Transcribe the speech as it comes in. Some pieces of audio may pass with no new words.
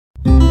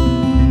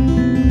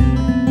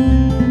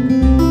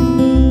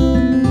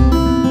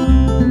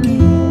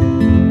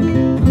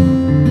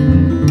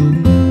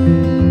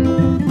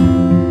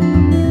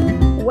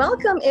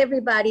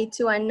everybody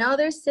to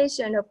another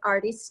session of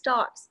Artist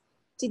Talks.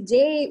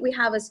 Today we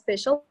have a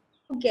special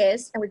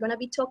guest and we're going to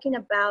be talking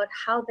about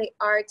how the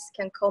arts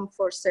can come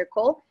full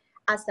circle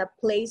as a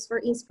place for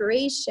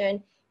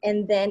inspiration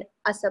and then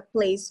as a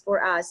place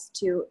for us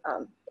to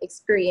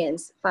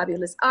experience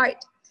fabulous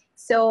art.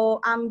 So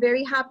I'm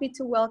very happy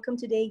to welcome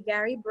today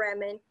Gary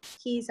Bremen.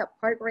 He's a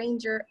park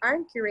ranger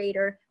art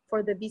curator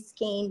for the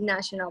Biscayne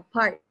National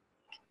Park.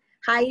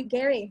 Hi,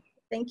 Gary.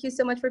 Thank you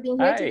so much for being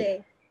here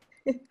today.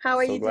 How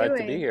are you doing? So glad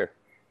to be here.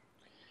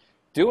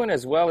 Doing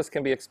as well as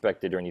can be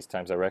expected during these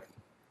times, I reckon.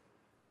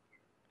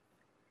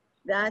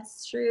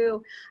 That's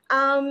true.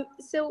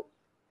 So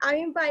I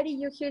invited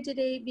you here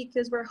today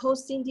because we're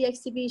hosting the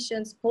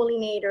exhibitions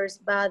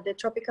Pollinators by the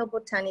Tropical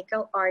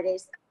Botanical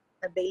Artists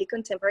at BaCA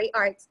Contemporary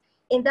Arts.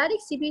 And that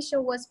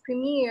exhibition was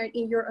premiered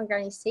in your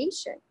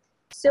organization.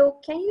 So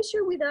can you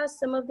share with us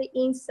some of the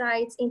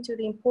insights into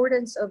the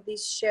importance of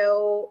this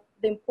show,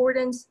 the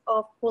importance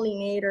of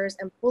pollinators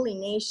and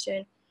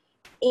pollination,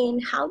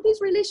 and how this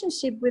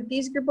relationship with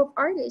this group of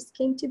artists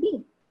came to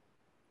be?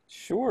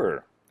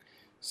 Sure.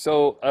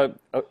 So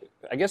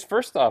I guess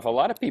first off, a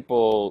lot of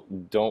people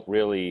don't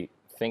really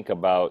think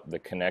about the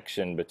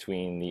connection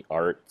between the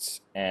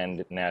arts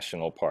and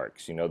national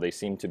parks. You know, they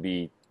seem to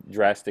be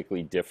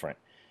drastically different.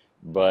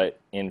 But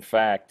in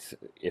fact,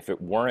 if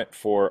it weren't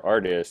for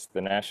artists,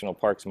 the national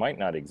parks might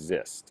not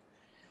exist.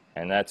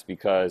 And that's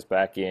because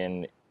back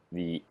in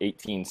the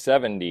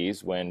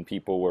 1870s, when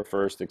people were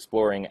first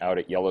exploring out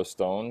at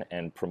Yellowstone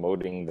and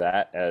promoting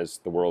that as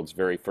the world's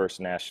very first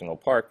national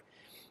park,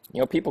 you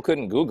know, people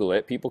couldn't Google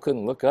it, people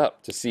couldn't look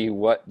up to see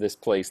what this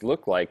place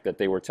looked like that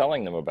they were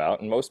telling them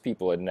about, and most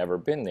people had never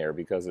been there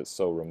because it's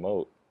so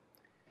remote.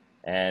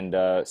 And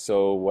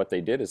so what they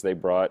did is they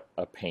brought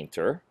a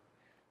painter,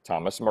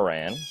 Thomas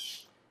Moran,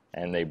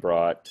 and they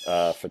brought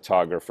a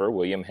photographer,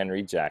 William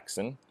Henry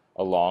Jackson,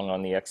 along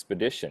on the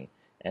expedition.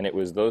 And it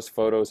was those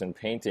photos and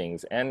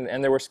paintings, and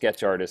there were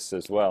sketch artists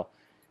as well.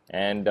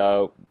 And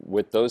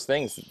with those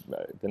things,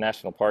 the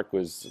national park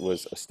was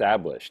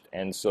established.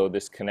 And so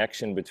this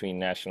connection between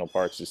national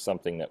parks is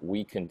something that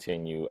we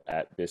continue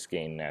at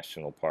Biscayne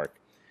National Park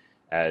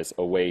as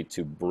a way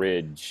to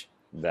bridge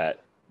that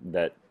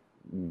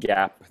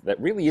gap that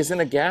really isn't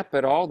a gap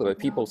at all, but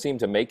people seem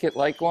to make it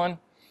like one.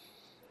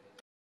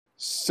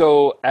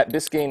 So at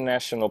Biscayne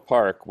National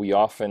Park, we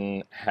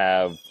often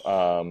have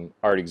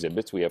art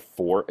exhibits. We have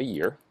 4 a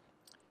year,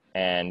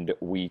 and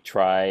we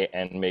try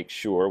and make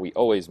sure, we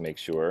always make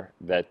sure,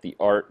 that the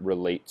art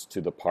relates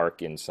to the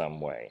park in some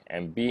way.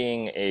 And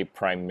being a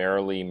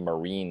primarily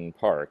marine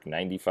park,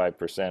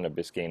 95% of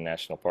Biscayne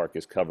National Park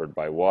is covered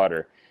by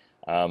water,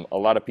 a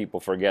lot of people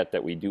forget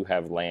that we do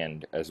have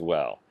land as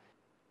well.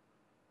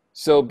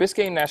 So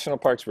Biscayne National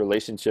Park's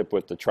relationship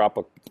with the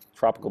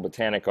Tropical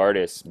Botanic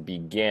Artists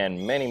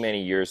began many,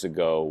 many years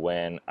ago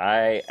when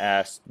I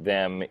asked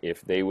them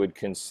if they would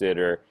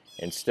consider,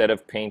 instead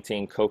of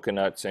painting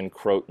coconuts and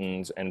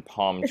crotons and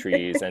palm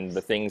trees and the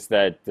things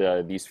that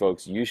these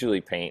folks usually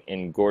paint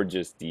in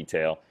gorgeous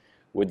detail,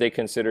 would they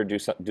consider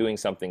doing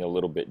something a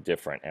little bit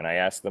different? And I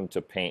asked them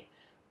to paint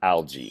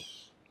algae,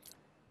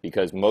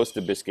 because most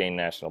of Biscayne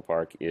National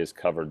Park is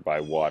covered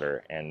by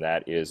water, and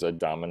that is a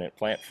dominant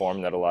plant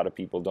form that a lot of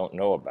people don't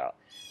know about.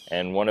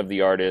 And one of the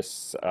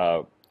artists,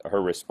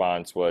 her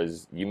response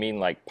was, "You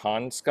mean like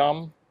pond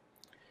scum?"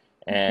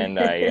 And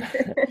I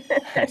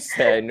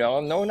said, no,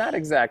 not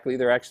exactly.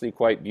 They're actually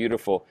quite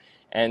beautiful.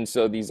 And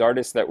so these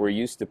artists that were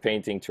used to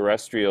painting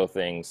terrestrial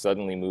things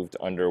suddenly moved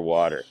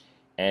underwater.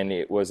 And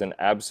it was an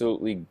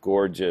absolutely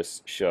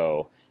gorgeous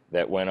show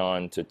that went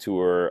on to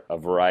tour a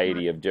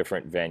variety of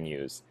different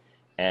venues.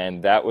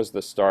 And that was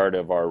the start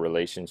of our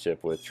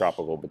relationship with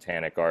Tropical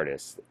Botanic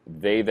Artists.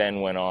 They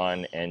then went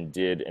on and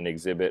did an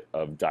exhibit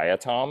of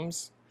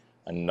diatoms,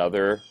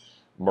 another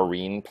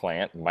marine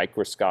plant,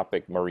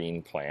 microscopic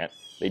marine plant.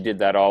 They did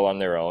that all on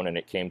their own, and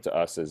it came to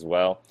us as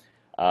well.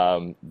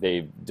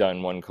 They've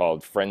done one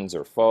called Friends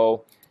or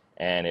Foe,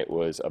 and it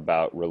was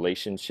about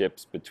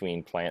relationships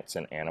between plants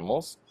and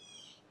animals.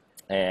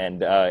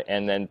 And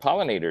then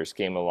Pollinators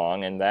came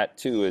along, and that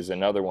too is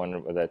another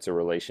one that's a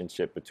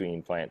relationship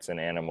between plants and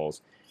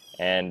animals.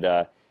 And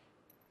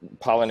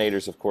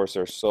pollinators, of course,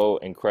 are so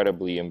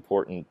incredibly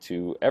important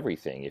to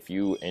everything. If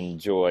you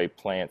enjoy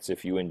plants,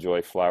 if you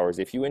enjoy flowers,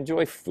 if you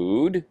enjoy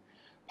food,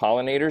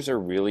 pollinators are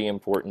really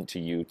important to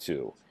you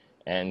too.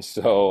 And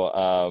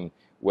so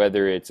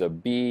whether it's a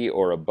bee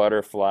or a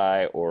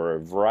butterfly or a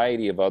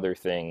variety of other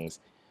things,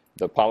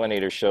 the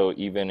pollinator show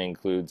even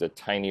includes a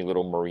tiny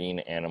little marine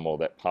animal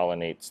that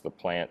pollinates the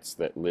plants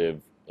that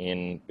live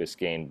in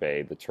Biscayne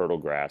Bay, the turtle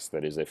grass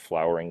that is a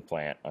flowering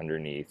plant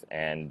underneath.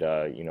 And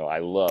you know, I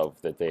love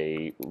that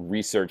they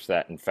researched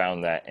that and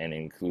found that and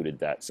included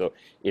that. So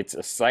it's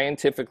a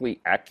scientifically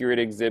accurate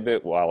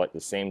exhibit while at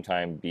the same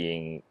time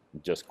being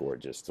just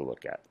gorgeous to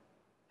look at.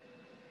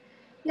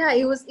 Yeah,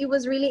 it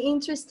was really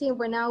interesting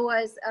when I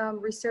was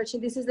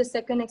researching. This is the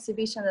second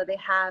exhibition that they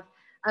have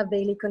at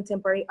BaCA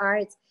Contemporary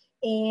Arts.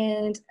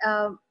 And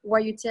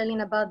what you're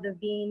telling about the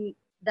being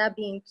that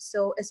being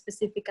so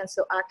specific and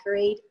so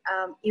accurate,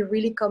 it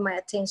really caught my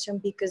attention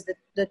because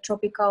the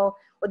tropical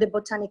or the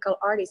botanical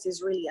artist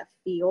is really a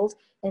field,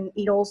 and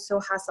it also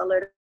has a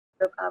lot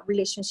of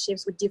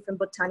relationships with different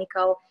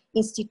botanical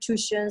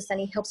institutions,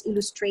 and it helps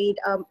illustrate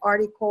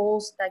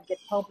articles that get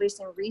published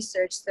in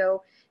research.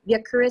 So the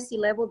accuracy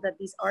level that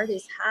these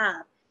artists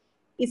have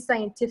is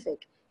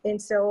scientific. And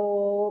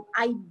so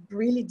I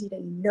really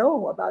didn't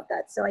know about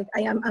that. So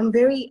I'm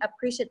very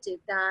appreciative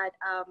that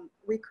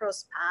we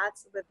crossed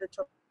paths with the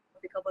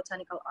Tropical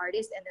Botanical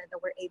Artists, and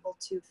that we're able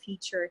to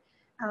feature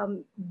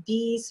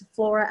these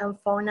flora and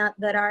fauna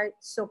that are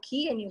so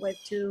key anyway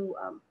to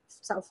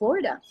South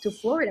Florida, to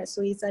Florida.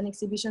 So it's an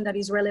exhibition that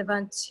is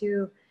relevant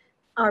to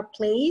our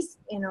place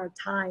and our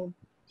time.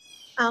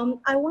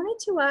 I wanted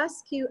to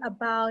ask you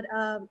about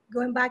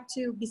going back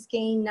to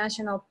Biscayne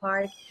National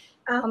Park.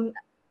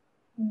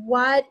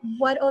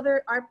 What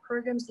other art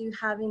programs do you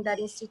have in that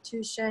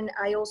institution?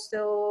 I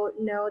also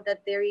know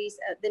that there is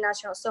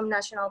some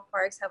national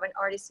parks have an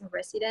artist in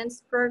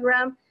residence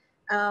program.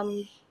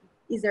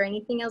 Is there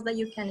anything else that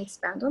you can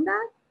expand on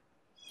that?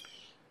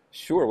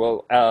 Sure.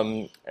 Well,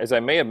 as I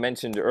may have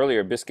mentioned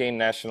earlier, Biscayne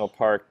National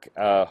Park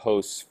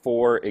hosts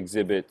 4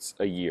 exhibits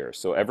a year.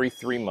 So every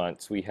 3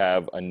 months we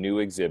have a new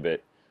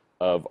exhibit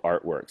of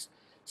artworks.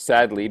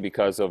 Sadly,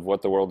 because of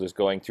what the world is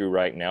going through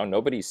right now,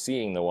 nobody's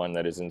seeing the one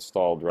that is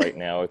installed right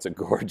now. It's a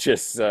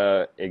gorgeous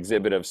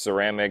exhibit of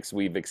ceramics.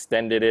 We've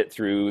extended it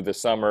through the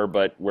summer,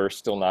 but we're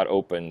still not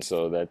open,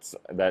 so that's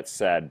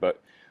sad.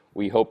 But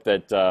we hope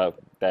that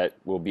that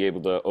we'll be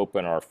able to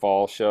open our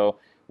fall show.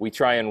 We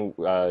try and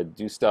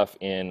do stuff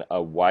in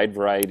a wide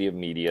variety of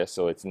media,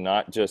 so it's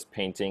not just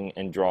painting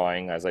and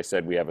drawing. As I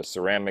said, we have a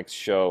ceramics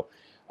show.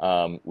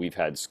 We've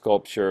had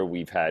sculpture.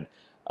 We've had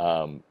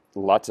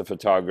lots of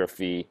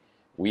photography.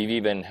 We've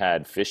even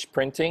had fish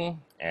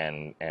printing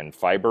and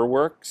fiber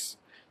works.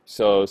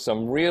 So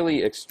some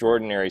really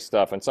extraordinary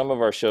stuff. And some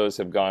of our shows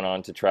have gone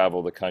on to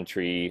travel the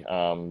country.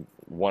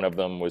 One of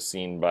them was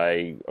seen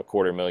by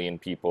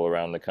 250,000 people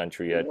around the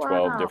country at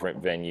 12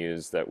 different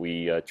venues that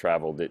we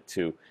traveled it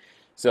to.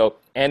 So,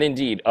 and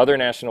indeed, other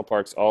national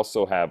parks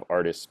also have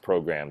artist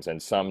programs,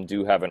 and some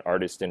do have an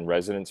artist in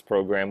residence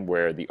program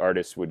where the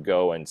artists would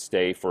go and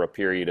stay for a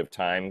period of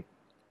time,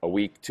 a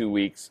week, 2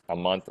 weeks, a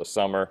month, a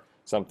summer,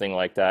 something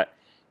like that.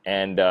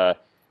 And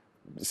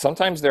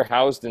sometimes they're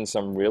housed in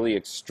some really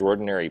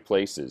extraordinary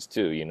places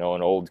too. You know,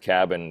 an old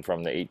cabin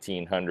from the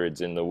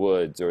 1800s in the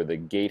woods, or the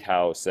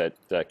gatehouse at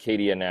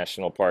Acadia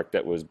National Park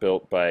that was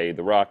built by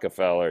the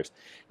Rockefellers.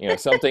 You know,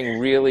 something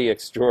really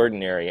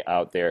extraordinary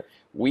out there.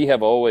 We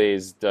have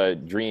always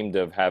dreamed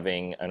of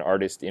having an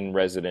artist in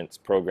residence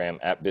program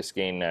at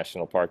Biscayne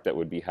National Park that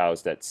would be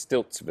housed at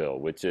Stiltsville,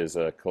 which is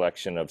a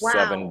collection of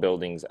 7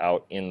 buildings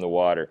out in the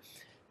water.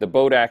 The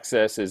boat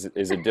access is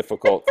a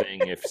difficult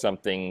thing. If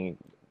something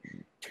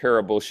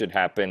terrible should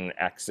happen,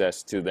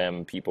 access to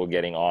them, people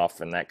getting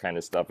off and that kind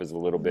of stuff is a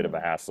little bit of a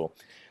hassle.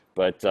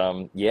 But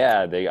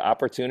yeah, the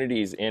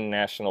opportunities in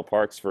national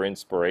parks for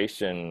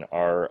inspiration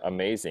are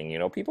amazing. You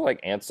know, people like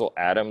Ansel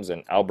Adams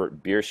and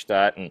Albert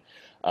Bierstadt and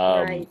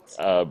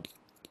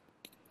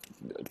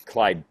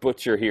Clyde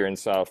Butcher here in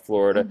South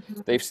Florida,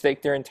 they've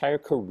staked their entire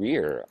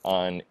career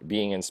on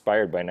being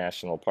inspired by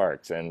national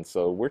parks. And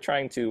so we're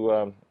trying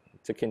to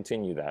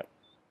continue that.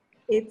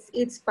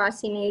 It's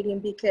fascinating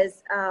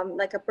because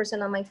like a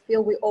person on my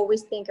field, we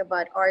always think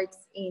about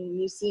arts in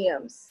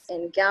museums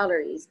and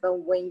galleries, but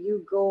when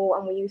you go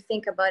and when you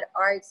think about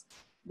arts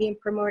being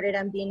promoted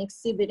and being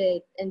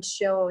exhibited and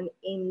shown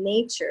in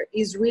nature,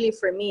 is really,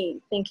 for me,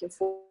 thinking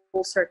full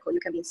circle. You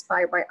can be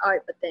inspired by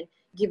art, but then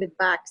give it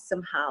back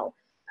somehow.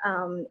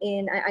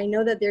 And I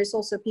know that there's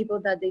also people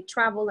that they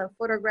travel and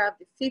photograph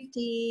the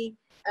 50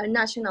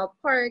 national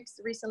parks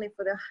recently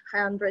for the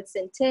 100th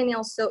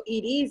centennial. So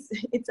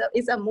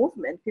it's a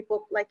movement.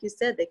 People, like you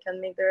said, they can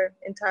make their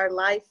entire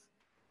life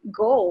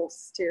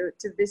goals to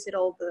visit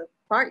all the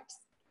parks.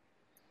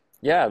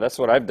 Yeah, that's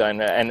what I've done.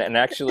 And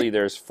actually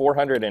there's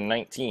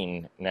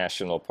 419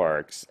 national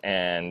parks,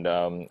 and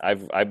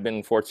I've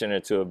been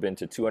fortunate to have been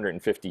to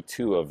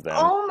 252 of them.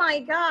 Oh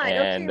my God.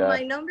 And, okay,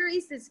 my number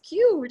is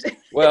skewed.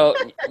 Well,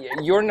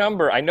 your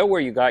number, I know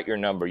where you got your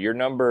number. Your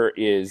number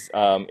is,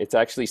 it's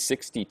actually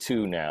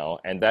 62 now,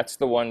 and that's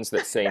the ones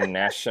that say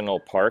national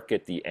park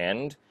at the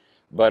end.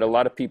 But a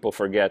lot of people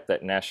forget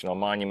that national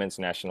monuments,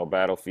 national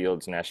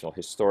battlefields, national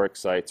historic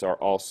sites are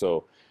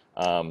also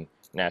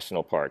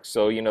national parks.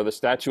 So, you know, the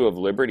Statue of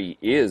Liberty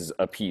is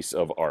a piece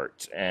of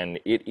art, and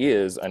it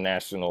is a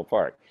national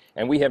park.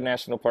 And we have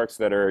national parks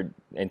that are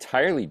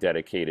entirely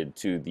dedicated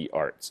to the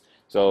arts.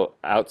 So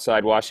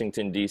outside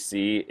Washington,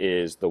 D.C.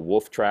 is the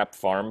Wolf Trap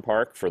Farm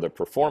Park for the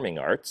performing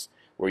arts,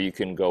 where you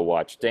can go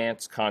watch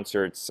dance,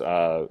 concerts,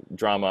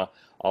 drama,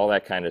 all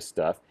that kind of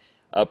stuff.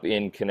 Up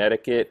in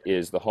Connecticut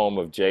is the home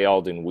of J.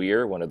 Alden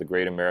Weir, one of the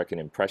great American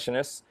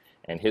Impressionists,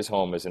 and his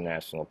home is a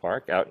national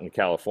park. Out in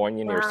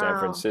California near San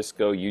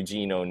Francisco,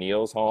 Eugene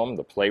O'Neill's home,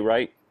 the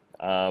playwright.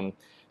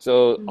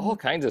 So all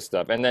kinds of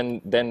stuff. And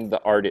then the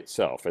art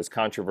itself, as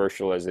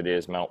controversial as it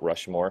is, Mount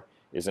Rushmore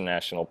is a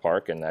national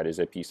park, and that is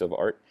a piece of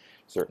art.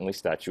 certainly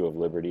Statue of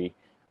Liberty,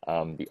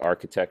 the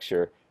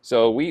architecture.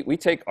 So we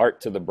take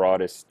art to the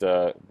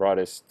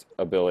broadest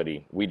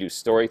ability. We do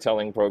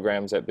storytelling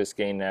programs at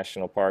Biscayne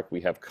National Park.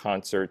 We have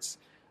concerts.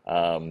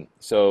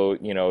 So,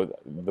 you know,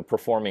 the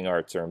performing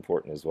arts are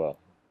important as well.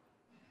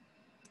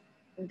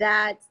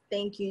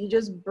 Thank you. You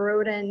just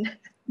broadened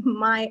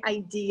my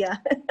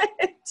idea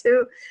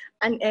to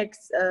an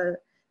next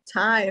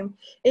time.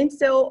 And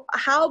so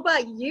how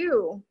about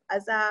you,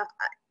 as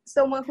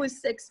someone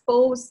who's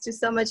exposed to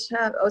so much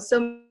or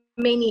so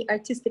many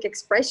artistic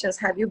expressions?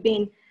 Have you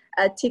been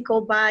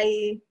tickled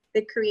by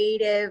the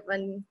creative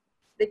and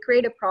the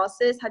creative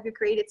process? Have you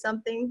created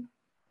something?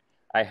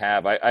 I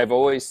have. I've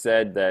always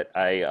said that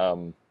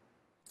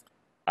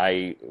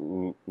I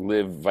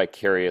live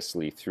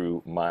vicariously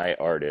through my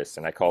artists,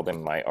 and I call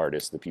them my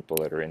artists, the people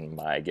that are in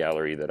my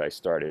gallery that I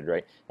started,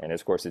 right? And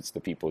of course, it's the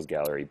people's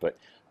gallery. But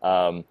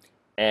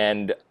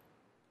and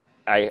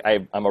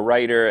I'm a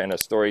writer and a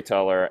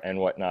storyteller and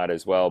whatnot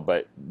as well.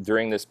 But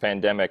during this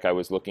pandemic, I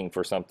was looking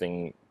for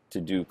something to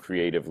do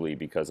creatively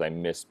because I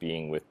miss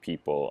being with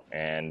people.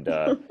 And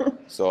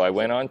so I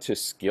went on to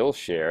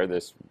Skillshare,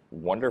 this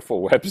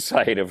wonderful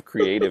website of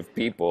creative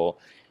people.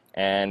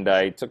 And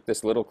I took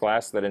this little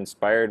class that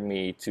inspired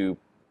me to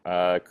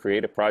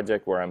create a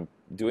project where I'm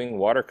doing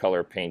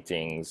watercolor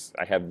paintings.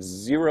 I have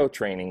zero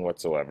training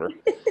whatsoever.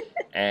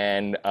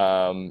 And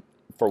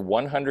for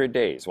 100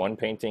 days, one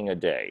painting a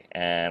day.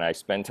 And I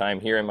spend time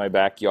here in my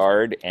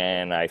backyard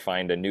and I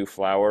find a new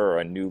flower or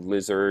a new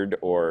lizard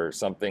or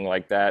something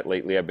like that.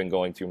 Lately, I've been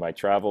going through my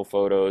travel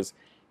photos.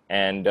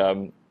 And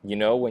you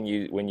know, when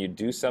you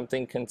do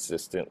something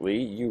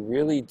consistently, you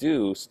really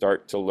do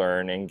start to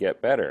learn and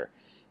get better.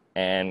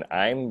 And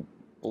I'm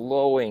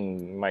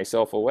blowing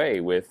myself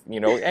away with, you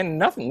know, and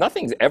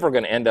nothing's ever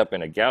going to end up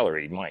in a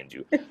gallery, mind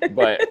you.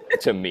 But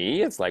to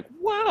me, it's like,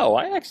 wow,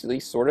 I actually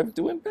sort of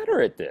doing better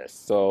at this.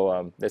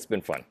 So it's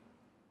been fun.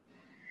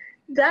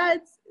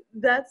 That's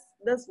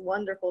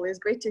wonderful. It's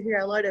great to hear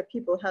a lot of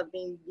people have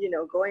been, you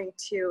know, going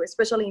to,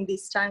 especially in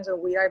these times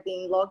when we are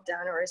being locked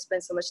down or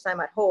spend so much time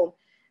at home.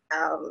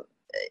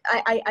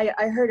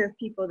 I heard of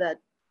people that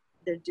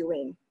they're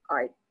doing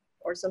art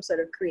or some sort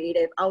of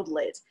creative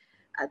outlet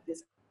at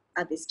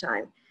this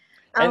time.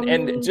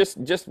 And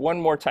just one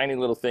more tiny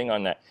little thing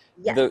on that.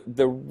 Yes.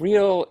 The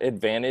real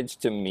advantage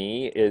to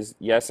me is,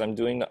 yes, I'm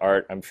doing the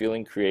art, I'm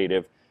feeling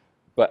creative,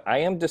 but I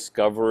am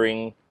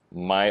discovering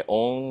my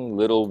own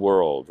little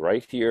world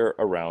right here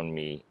around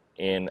me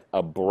in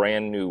a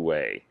brand new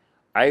way.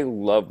 I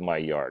love my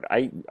yard.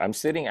 I'm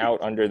sitting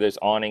out under this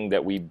awning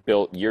that we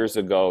built years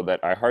ago that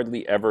I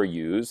hardly ever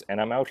use,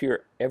 and I'm out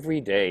here every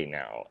day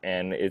now.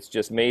 And it's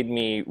just made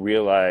me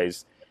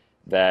realize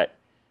that,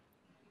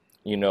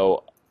 you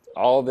know,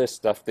 all this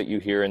stuff that you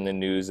hear in the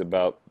news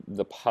about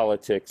the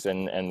politics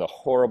and the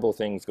horrible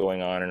things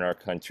going on in our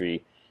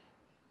country,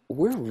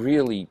 we're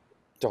really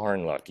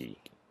darn lucky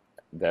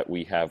that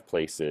we have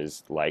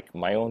places like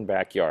my own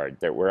backyard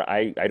that where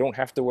I don't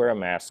have to wear a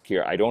mask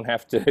here. I don't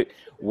have to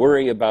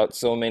worry about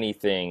so many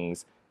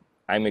things.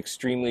 I'm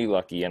extremely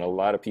lucky, and a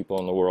lot of people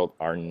in the world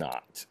are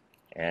not.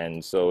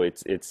 And so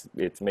it's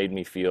made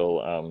me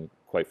feel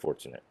quite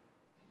fortunate.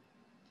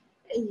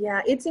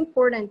 Yeah, it's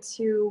important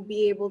to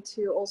be able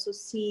to also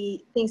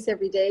see things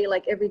every day.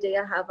 Like every day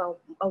I have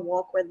a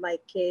walk with my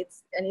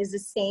kids and it's the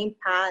same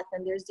path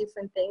and there's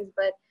different things.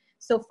 But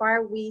so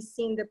far we've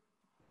seen the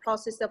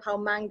process of how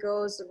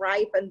mangoes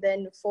ripe and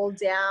then fall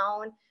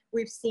down.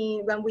 We've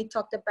seen when we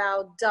talked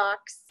about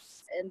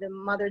ducks and the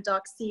mother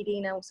duck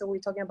seeding, and so we're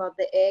talking about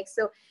the eggs.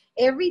 So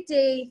every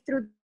day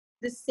through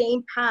the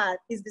same path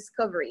is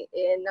discovery.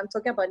 And I'm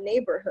talking about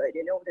neighborhood,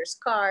 you know, there's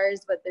cars,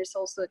 but there's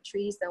also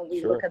trees, and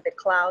we look at the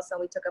clouds and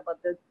we talk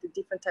about the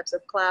different types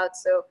of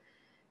clouds. So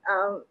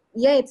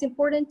yeah, it's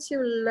important to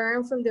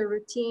learn from the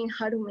routine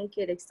how to make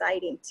it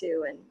exciting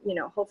too. And, you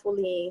know,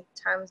 hopefully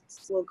times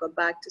will go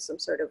back to some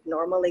sort of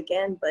normal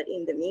again. But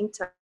in the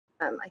meantime,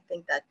 I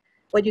think that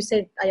what you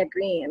said, I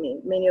agree. I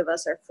mean, many of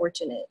us are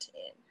fortunate,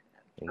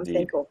 and I'm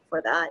thankful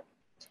for that.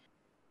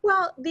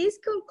 Well, this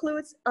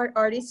concludes our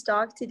artist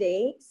talk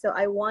today. So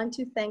I want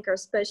to thank our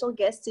special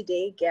guest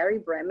today, Gary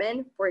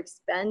Bremen, for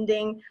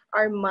expanding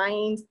our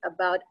minds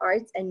about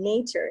arts and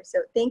nature.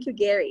 So thank you,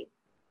 Gary.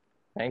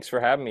 Thanks for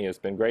having me. It's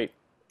been great.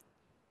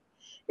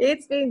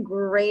 It's been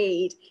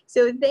great.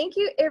 So thank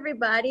you,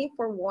 everybody,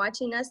 for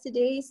watching us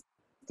today.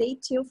 Stay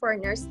tuned for our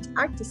next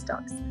artist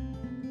talks.